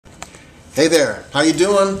Hey there, how you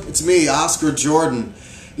doing? It's me, Oscar Jordan.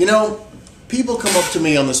 You know, people come up to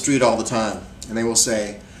me on the street all the time and they will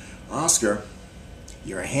say, Oscar,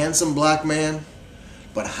 you're a handsome black man,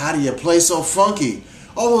 but how do you play so funky?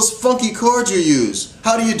 All those funky chords you use,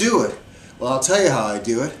 how do you do it? Well, I'll tell you how I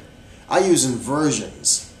do it. I use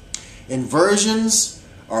inversions. Inversions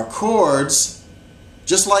are chords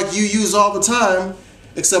just like you use all the time,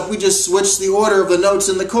 except we just switch the order of the notes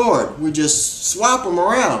in the chord. We just swap them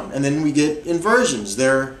around and then we get inversions.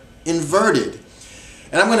 They're inverted.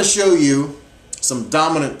 And I'm going to show you some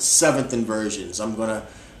dominant seventh inversions. I'm going to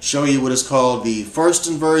show you what is called the first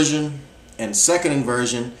inversion and second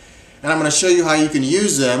inversion, and I'm going to show you how you can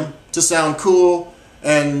use them to sound cool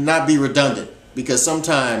and not be redundant, because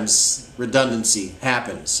sometimes redundancy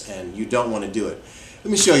happens and you don't want to do it.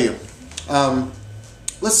 Let me show you.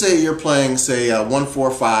 Let's say you're playing, say,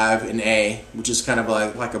 1-4-5 in A, which is kind of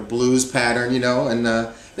like a blues pattern, you know, and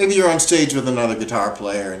maybe you're on stage with another guitar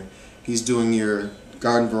player and he's doing your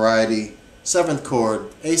garden variety 7th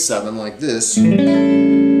chord, A7, like this.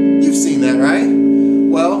 You've seen that, right?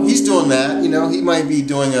 Well, he's doing that, you know, he might be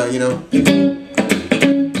doing a, you know,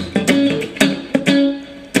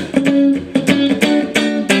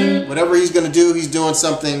 whatever he's going to do, he's doing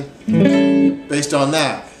something based on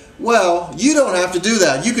that. Well, you don't have to do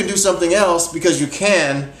that. You can do something else because you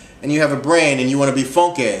can, and you have a brain and you want to be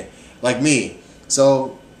funky like me.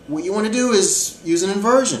 So what you want to do is use an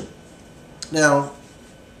inversion. Now,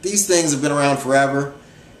 these things have been around forever,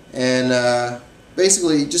 and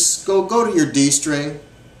basically just go to your D string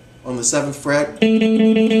on the 7th fret.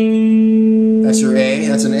 That's your A,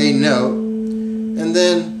 that's an A note. And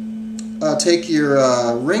then take your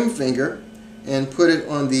ring finger and put it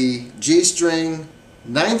on the G string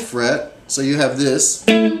 9th fret, so you have this.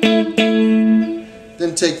 Then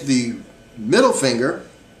take the middle finger,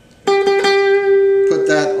 put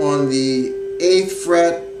that on the 8th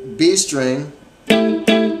fret B string,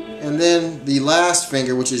 and then the last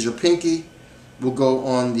finger, which is your pinky, will go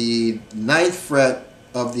on the 9th fret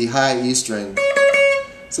of the high E string.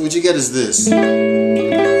 So what you get is this.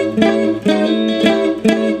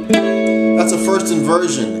 That's a first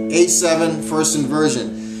inversion, A7 first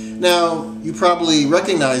inversion. Now, you probably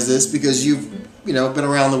recognize this because you've, been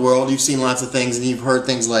around the world, you've seen lots of things, and you've heard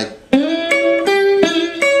things like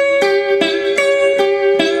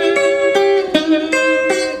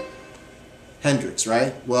Hendrix,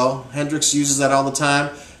 right? Well, Hendrix uses that all the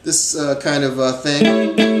time. This kind of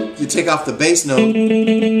thing, you take off the bass note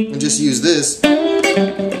and just use this.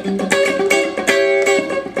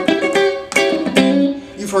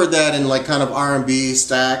 You've heard that in like kind of R&B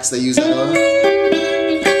stacks, they use that.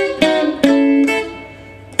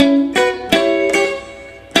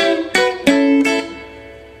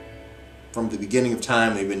 From the beginning of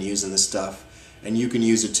time, they've been using this stuff, and you can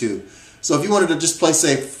use it too. So if you wanted to just play,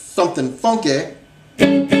 say, something funky,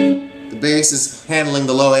 the bass is handling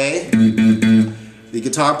the low A, the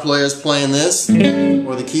guitar player is playing this,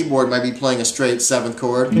 or the keyboard might be playing a straight 7th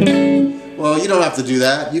chord. Well, you don't have to do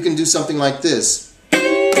that. You can do something like this. You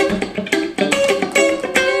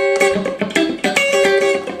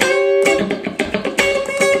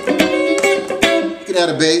can add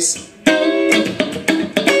a bass.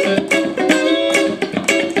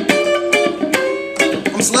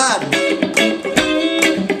 Sliding.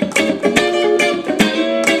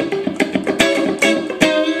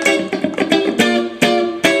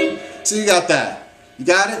 So you got that. You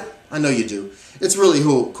got it? I know you do. It's really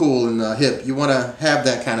cool and hip. You want to have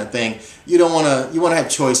that kind of thing. You don't want to. You want to have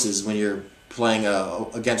choices when you're playing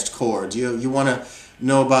against chords. You want to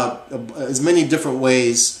know about as many different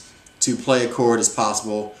ways to play a chord as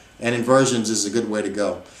possible, and inversions is a good way to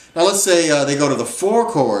go. Now let's say they go to the 4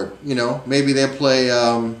 chord, maybe they play,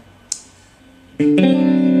 that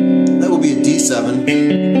will be a D7.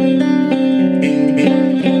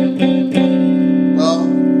 Well,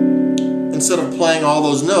 instead of playing all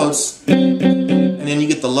those notes, and then you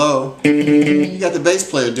get the low, you got the bass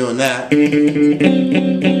player doing that. The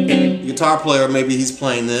guitar player, maybe he's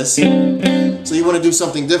playing this. So you want to do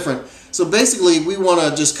something different. So basically we want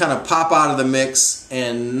to just kind of pop out of the mix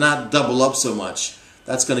and not double up so much.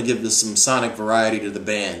 That's going to give this some sonic variety to the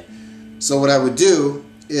band. So what I would do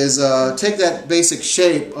is take that basic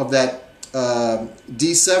shape of that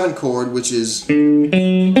D7 chord, which is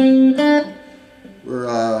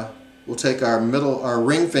we'll take our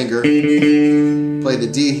ring finger, play the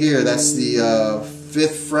D here. That's the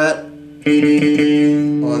 5th fret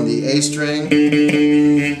on the A string.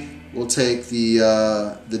 We'll take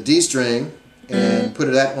the D string and put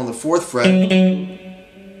it on the 4th fret.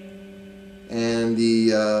 And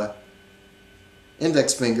the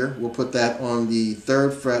index finger, we'll put that on the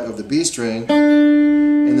 3rd fret of the B string,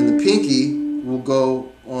 and then the pinky will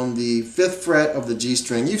go on the 5th fret of the G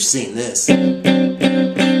string. You've seen this.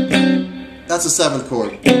 That's a 7th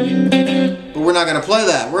chord. But we're not going to play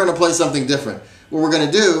that. We're going to play something different. What we're going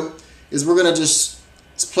to do is we're going to just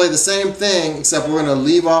play the same thing, except we're going to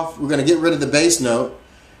leave off, we're going to get rid of the bass note,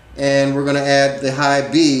 and we're going to add the high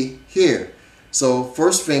B here. So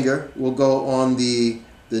 1st finger will go on the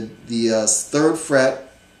 3rd fret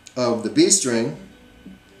of the B string,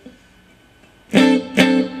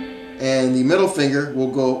 and the middle finger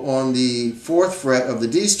will go on the 4th fret of the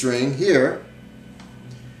D string here,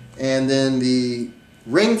 and then the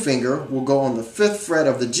ring finger will go on the 5th fret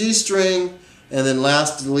of the G string, and then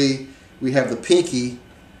lastly we have the pinky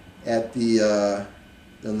at the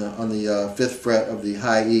on the 5th fret of the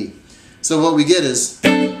high E. So what we get is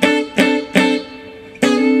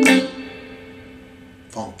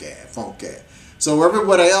funky, funky. So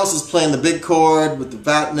everybody else is playing the big chord with the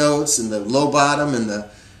fat notes and the low bottom and the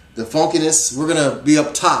funkiness. We're gonna be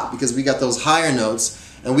up top because we got those higher notes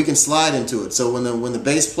and we can slide into it. So when the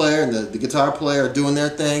bass player and the guitar player are doing their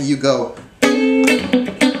thing, you go.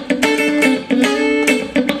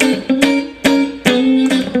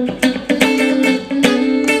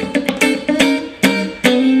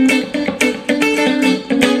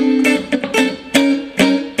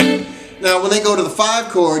 Now when they go to the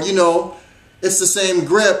 5 chord, you know, it's the same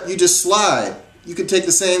grip, you just slide. You can take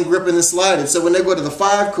the same grip and then slide it. So when they go to the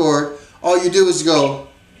 5 chord, all you do is you go.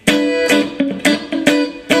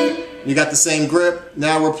 You got the same grip.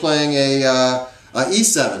 Now we're playing a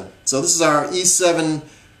E7. So this is our E7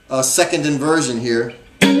 second inversion here.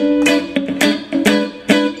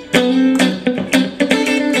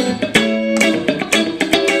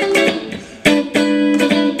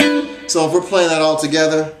 So if we're playing that all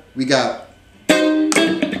together, we got.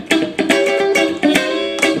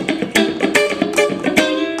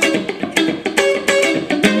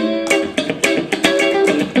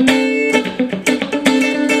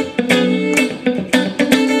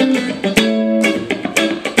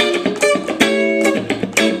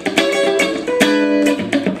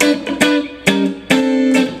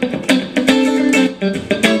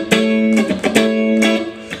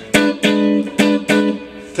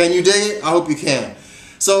 Can you dig it? I hope you can.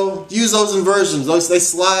 So use those inversions. They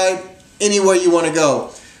slide anywhere you want to go.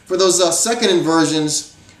 For those second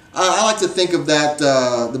inversions, I like to think of that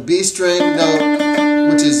the B string note,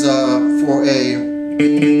 which is for a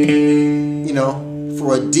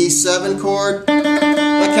for a D7 chord.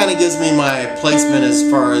 That kind of gives me my placement as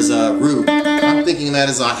far as root. I'm thinking that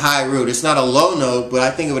as a high root. It's not a low note, but I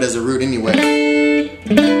think of it as a root anyway.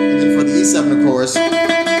 And then for the E7, of course,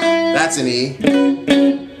 that's an E.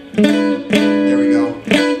 There we go.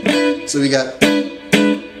 So we got.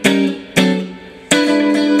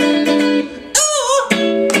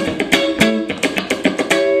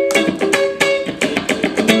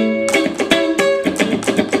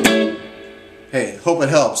 Hey, hope it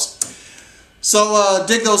helps. So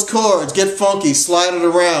dig those chords, get funky, slide it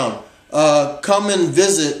around. Come and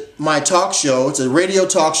visit my talk show. It's a radio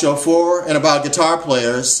talk show for and about guitar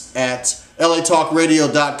players at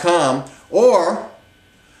latalkradio.com, or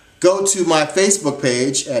go to my Facebook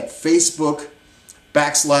page at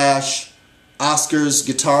Facebook.com/Oscar's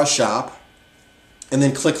Guitar Shop, and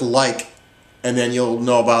then click like, and then you'll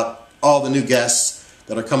know about all the new guests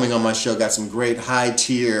that are coming on my show. Got some great high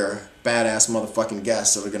tier, badass motherfucking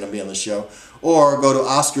guests that are going to be on the show. Or go to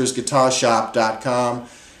OscarsGuitarShop.com.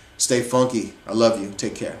 Stay funky. I love you.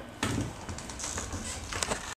 Take care.